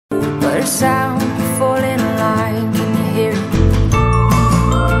a sound, fall in line, can you hear it?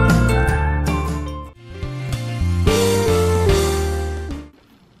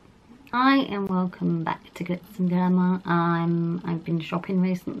 Hi and welcome back to Glitz and Glamour. I've been shopping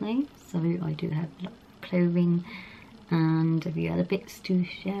recently, so I do have a lot of clothing and a few other bits to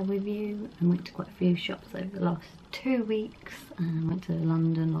share with you. I went to quite a few shops over the last 2 weeks. I went to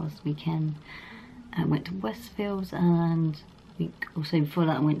London last weekend. I went to Westfields, and week or so before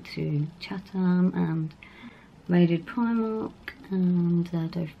that I went to Chatham and raided Primark and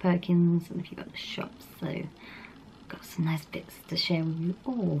Dove Perkins and a few other shops. So I've got some nice bits to share with you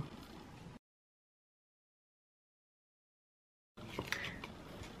all.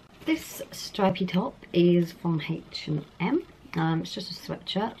 This stripy top is from H&M. It's just a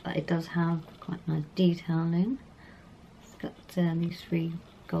sweatshirt, but it does have quite nice detailing. It's got these 3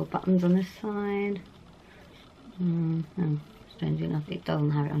 gold buttons on this side. Oh, strangely enough, it doesn't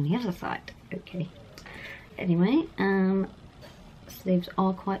have it on the other side. Okay. Anyway, sleeves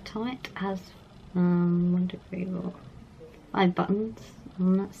are quite tight. It has 1, 2, 3, 4, 5 buttons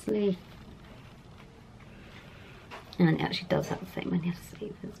on that sleeve. And it actually does have the same on the other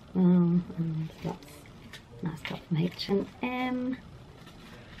sleeve as well. And that's nice stuff from H&M.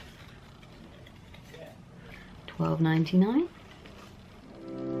 $12.99.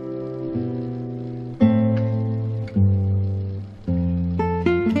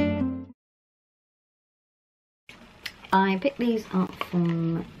 I picked these up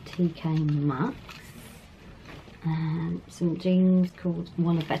from TK Maxx. Some jeans called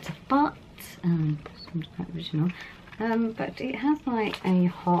Want a Better Butt. Some quite original. But it has like a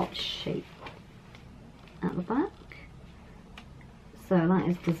heart shape at the back. So that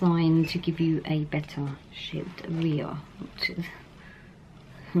is designed to give you a better shaped rear, which is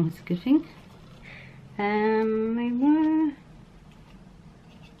that's a good thing. They were,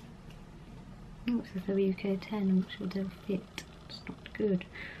 oh, it says they're UK 10, I'm not sure they'll fit. It's not good.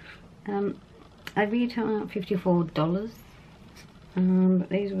 I retail at $54, but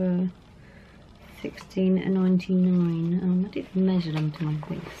these were $16.99. I did measure them to my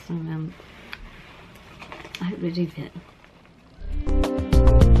waist, so I hope they do fit.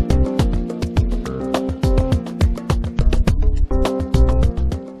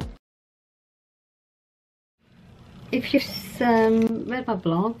 If you've read my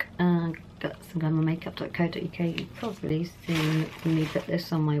blog, glitz-and-glamour-makeup.co.uk, you've probably seen me put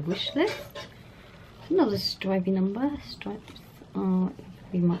this on my wish list. Another stripy number. Stripes are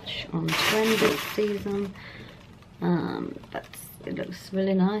pretty much on trend this season, but it looks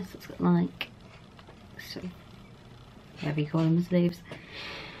really nice. It's got like, sort of, whatever you call them, sleeves,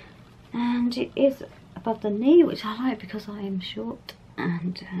 and it is above the knee, which I like because I am short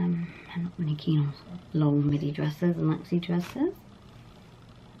and I'm not really keen on long midi dresses and maxi dresses.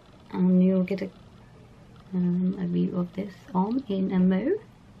 And you'll get a view of this on in a mo.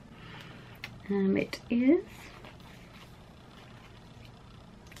 It is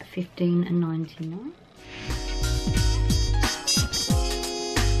 $15.99.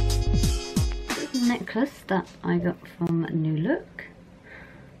 This is a necklace that I got from New Look.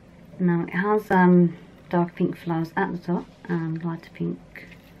 Now it has dark pink flowers at the top and lighter pink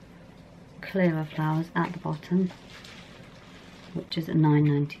clearer flowers at the bottom, which is at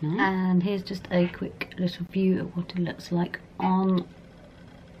 $9.99. And here's just a quick little view of what it looks like on.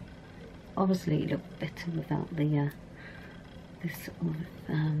 Obviously it looked better without the this sort of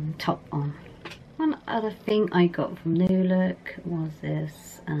top on. One other thing I got from New Look was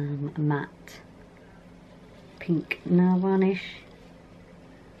this matte pink nail varnish.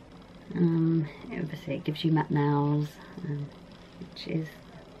 Obviously it gives you matte nails, which is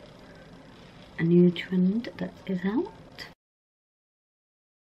a new trend that is out.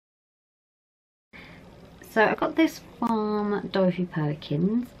 So I got this from Dove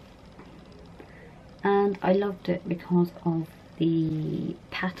Perkins, and I loved it because of the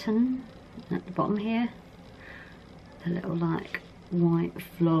pattern at the bottom here, the little like white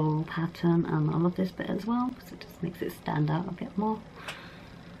floral pattern, and I love this bit as well because it just makes it stand out a bit more.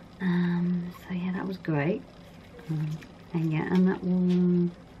 So yeah, that was great. And yeah, and that was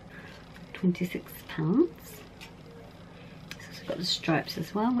 £26. So it's got the stripes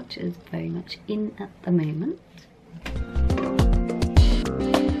as well, which is very much in at the moment.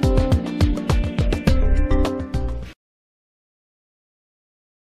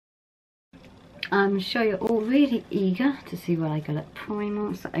 I'm sure you're all really eager to see what I got at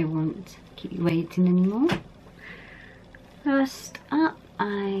Primark, so I won't keep you waiting anymore. First up,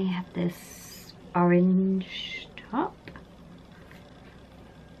 I have this orange top.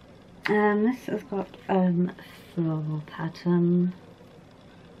 This has got a floral pattern.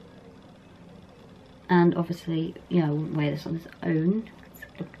 and obviously, you know, I wouldn't wear this on its own, it's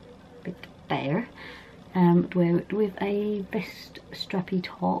a bit bare. I'd wear it with a vest strappy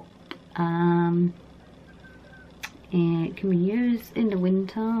top. It can be used in the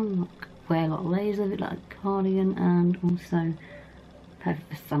winter, like wear a lot of layers of it, like a cardigan, and also perfect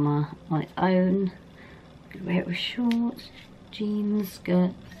for summer on its own. You could wear it with shorts, jeans,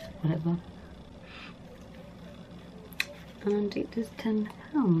 skirts, whatever. And it is £10.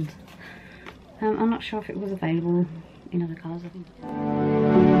 I'm not sure if it was available in other colours, I think.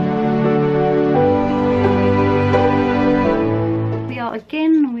 We are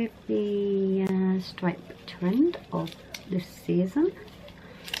again with the stripe trend of this season.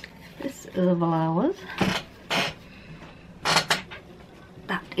 This is the flowers.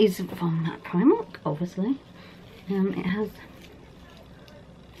 That is from Primark, obviously. It has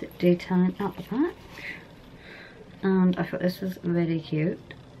zip detailing at the back, and I thought this was really cute.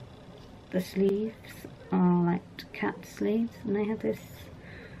 The sleeves are like cat sleeves, and they have this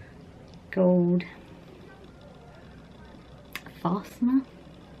gold fastener,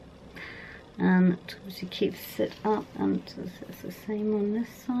 and it obviously keeps it up, and it's the same on this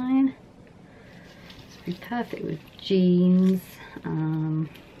side. It's be perfect with jeans.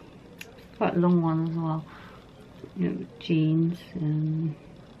 Quite a long one as well, you know, with jeans.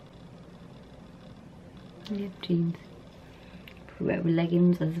 Yeah, jeans. Wear it with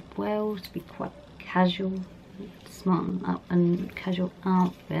leggings as well to be quite casual, smart and casual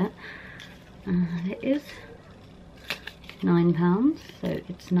outfit. And it is £9, so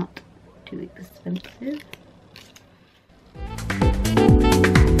it's not too expensive.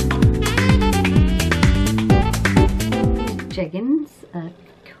 Jeggings,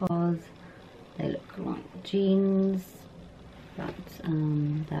 because they look like jeans, but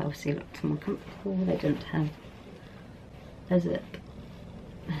they obviously look more comfortable. They don't have a zip,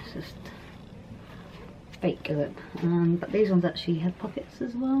 it's just fake zip. But these ones actually have pockets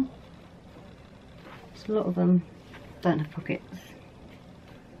as well. So a lot of them don't have pockets.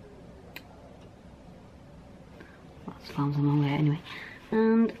 Well, as far as I'm aware anyway.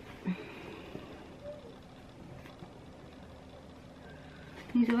 And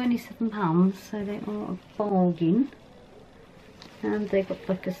these are only £7, so they are a bargain. And they've got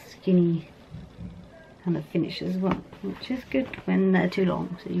like a skinny kind of finish as well, which is good when they're too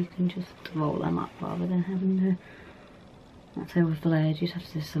long, so you can just roll them up rather than having to, let's say with the layers, you'd have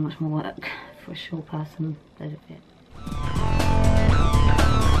to do so much more work. For a short person, they don't fit.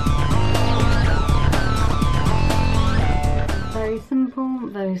 Very simple,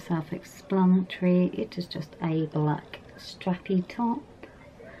 very self-explanatory. It is just a black strappy top.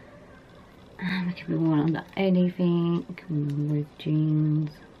 It can be worn under anything, it can be worn with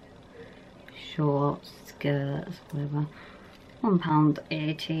jeans, shorts, skirts, whatever.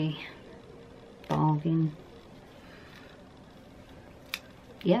 £1.80, bargain.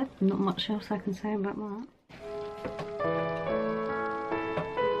 Yeah, not much else I can say about that.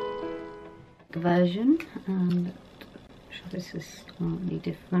 The version, and this is slightly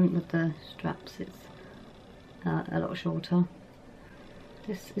different with the straps. It's a lot shorter.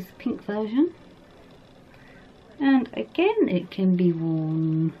 This is the pink version, and again it can be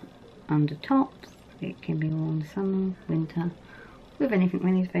worn under tops, it can be worn summer, winter, with anything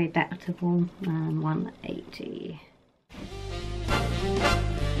really. It's very adaptable. £1.80.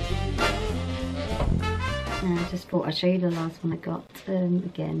 And I just thought I'd show you the last one I got.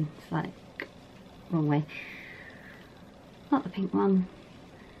 Again, it's like wrong way, not the pink one,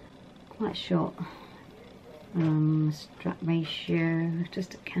 quite short. Strap ratio,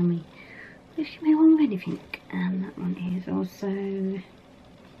 just a cami, which can be worn with anything. And that one is also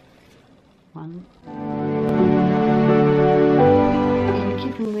one. In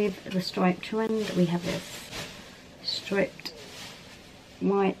keeping with the stripe trend, we have this striped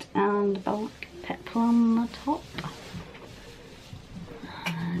white and black peplum top,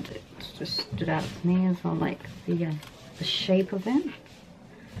 and it just stood out to me as well, like the shape of it,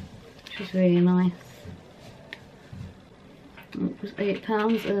 which is really nice. It was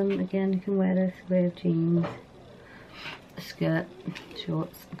 £8. Again, you can wear this with jeans, a skirt,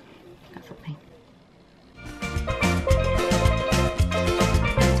 shorts, that sort of thing.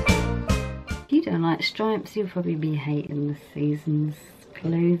 If you don't like stripes, you'll probably be hating this season's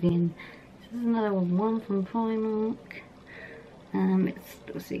clothing. This is another one from Primark. It's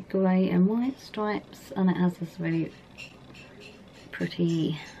obviously grey and white stripes, and it has this really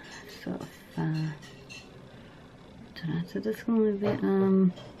pretty sort of to describe it,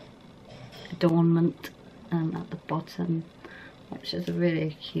 adornment at the bottom, which is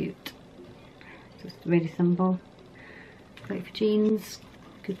really cute, just really simple. Great for jeans,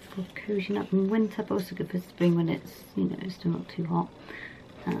 good for cozying up in winter, but also good for spring when it's, you know, still not too hot.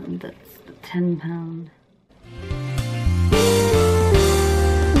 And that's £10.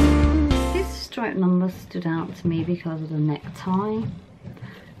 This stripe number stood out to me because of the necktie.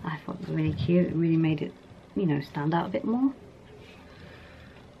 I thought it was really cute. It really made it, you know, stand out a bit more.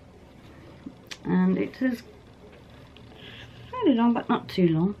 And it is fairly long, but not too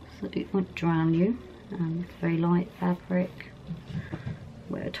long, so it won't drown you. And it's very light fabric.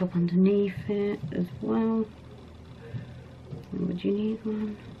 Wear a top underneath it as well. And would you need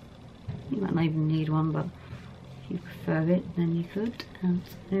one? You might not even need one, but if you prefer it, then you could. And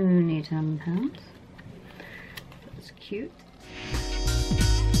it's only £10. That's cute.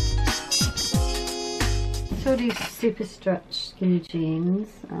 So these super stretch skinny jeans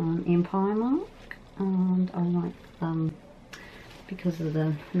in Primark, and I like them because of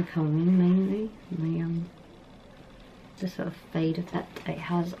the colouring mainly, the sort of fade effect it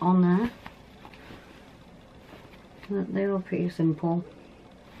has on there. But they are pretty simple,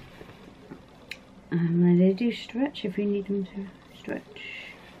 and they do stretch if you need them to stretch.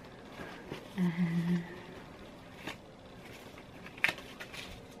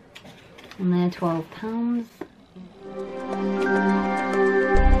 And they're £12.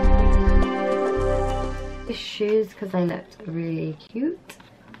 These shoes, because they looked really cute.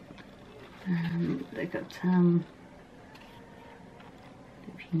 They've got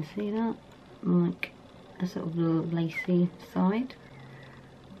if you can see that, like a sort of little lacy side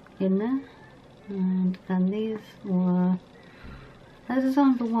in there. And then these were, they're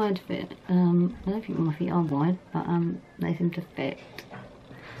designed for wide fit. I don't think my feet are wide, but they seem to fit.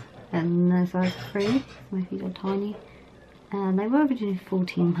 And they're size 3, my feet are tiny. And they were originally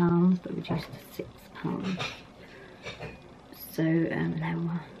 £14, but reduced to £6. So they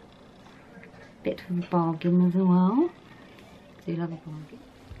were a bit of a bargain as well. Do you love a bargain?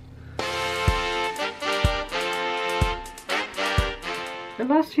 The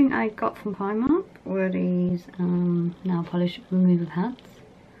last thing I got from Primark were these nail polish remover pads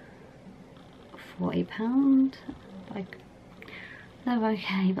for £8. Like, they're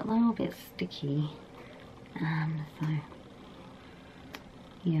okay, but they're a bit sticky, so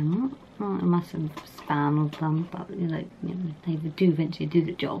yeah, I'm not a massive fan of them, but you know, they do eventually do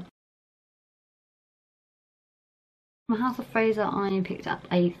the job. From House of Fraser, I picked up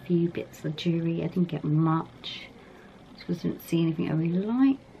a few bits of jewellery. I didn't get much because I didn't see anything I really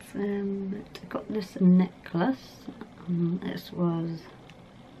liked. But I got this necklace. I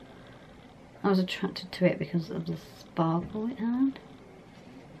was attracted to it because of the sparkle it had.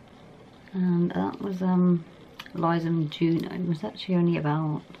 And that was Liza and Juno. It was actually only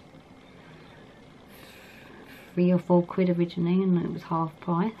about £3 or £4 originally, and it was half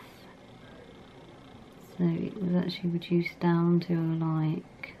price. So it was actually reduced down to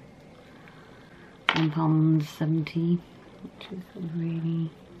like £1.70, which is really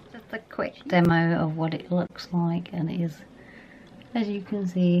just a quick demo of what it looks like, and it is, as you can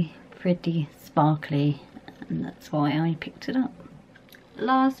see, pretty sparkly, and that's why I picked it up.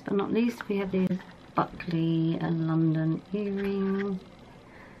 Last but not least, we have these Buckley London earrings.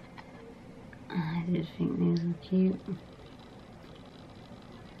 I just think these are cute.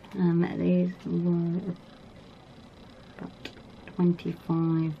 These were about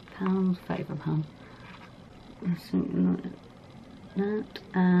 £25, £35, something like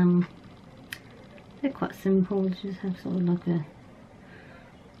that. They're quite simple. They just have sort of like a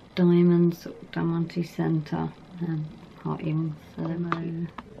diamond sort of diamante centre heart earrings. So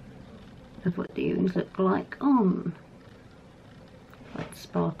of what the earrings look like on, quite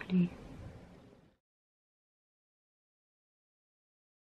sparkly.